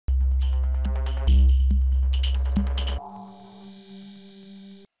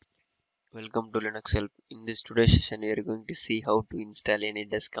welcome to Linux Help. In this today's session, we are going to see how to install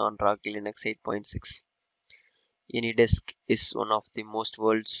AnyDesk on Rocky Linux 8.6. AnyDesk is one of the most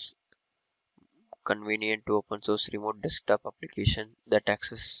world's convenient to open source remote desktop application that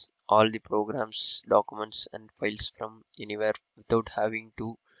access all the programs, documents, and files from anywhere without having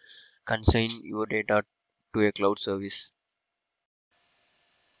to consign your data to a cloud service.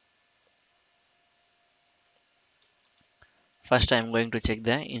 First, I am going to check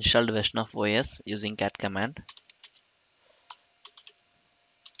the installed version of OS using cat command.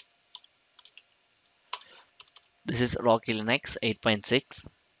 This is Rocky Linux 8.6.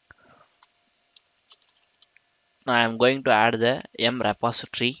 Now I am going to add the M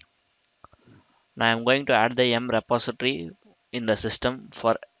repository. Now I am going to add the M repository in the system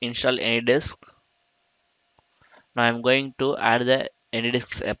for install AnyDesk. Now I am going to add the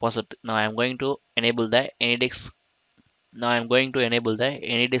AnyDesk repository. Now I am going to enable the AnyDesk. Now I am going to enable the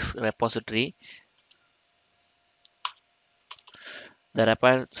AnyDesk repository. The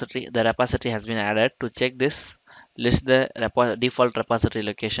repository has been added. To check this, list the default repository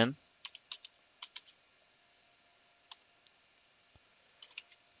location.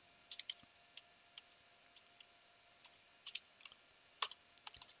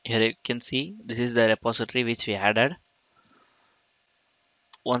 Here you can see this is the repository which we added.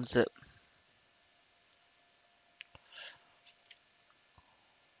 Once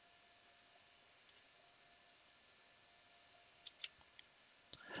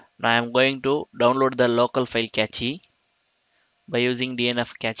Now I am going to download the local file cache by using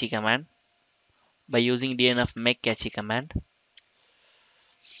dnf cache command. By using dnf make cache command,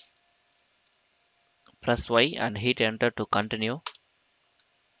 press Y and hit enter to continue.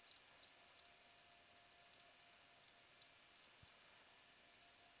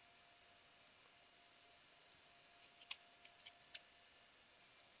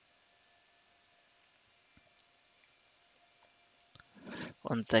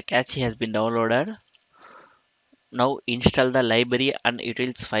 Once the cache has been downloaded, now install the library and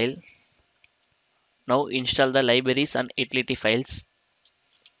utils file. Now install the libraries and utility files.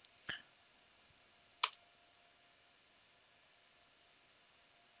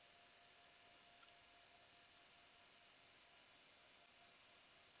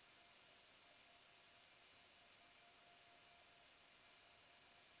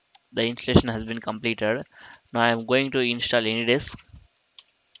 The installation has been completed. Now I am going to install AnyDesk.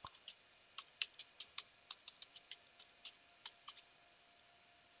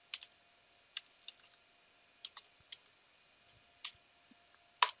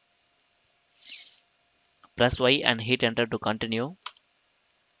 Press Y and hit enter to continue.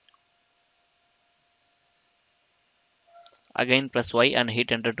 Again press Y and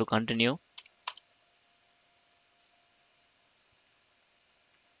hit enter to continue.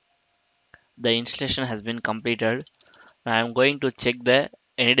 The installation has been completed. Now I am going to check the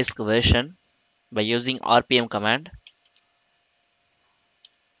AnyDesk version by using rpm command.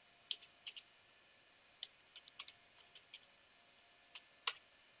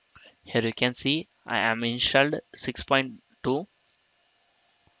 Here you can see I am installed 6.2.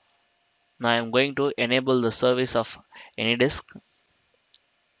 Now I am going to enable the service of AnyDesk.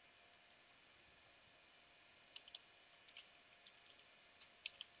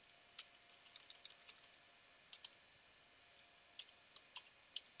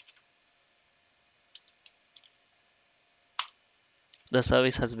 The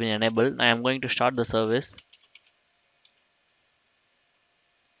service has been enabled. I am going to start the service.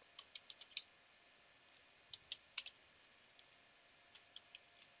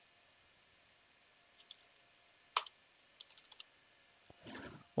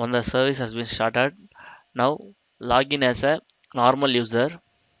 When the service has been started, now log in as a normal user.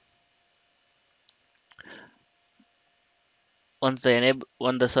 When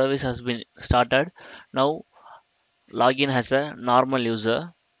the service has been started, now log in as a normal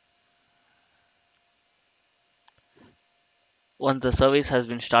user. Once the service has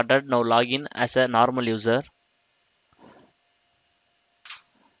been started, now log in as a normal user.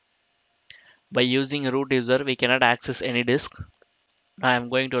 By using root user, we cannot access any disk. Now I am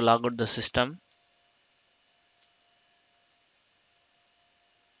going to log out the system.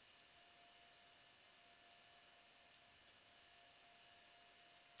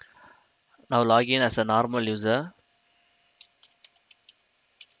 Now log in as a normal user.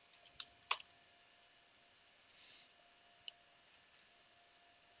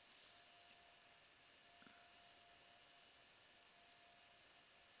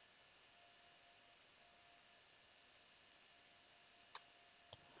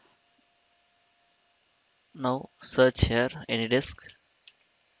 Now search here AnyDesk.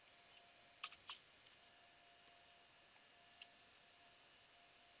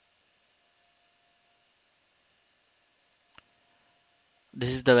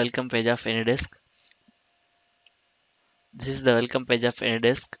 This is the welcome page of AnyDesk. This is the welcome page of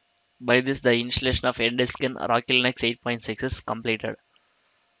AnyDesk. By this, the installation of AnyDesk in Rocky Linux 8.6 is completed.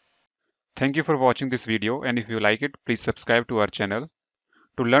 Thank you for watching this video, and if you like it, please subscribe to our channel.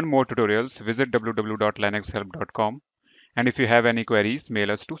 To learn more tutorials, visit www.linuxhelp.com, and if you have any queries, mail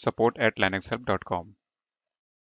us to support@linuxhelp.com.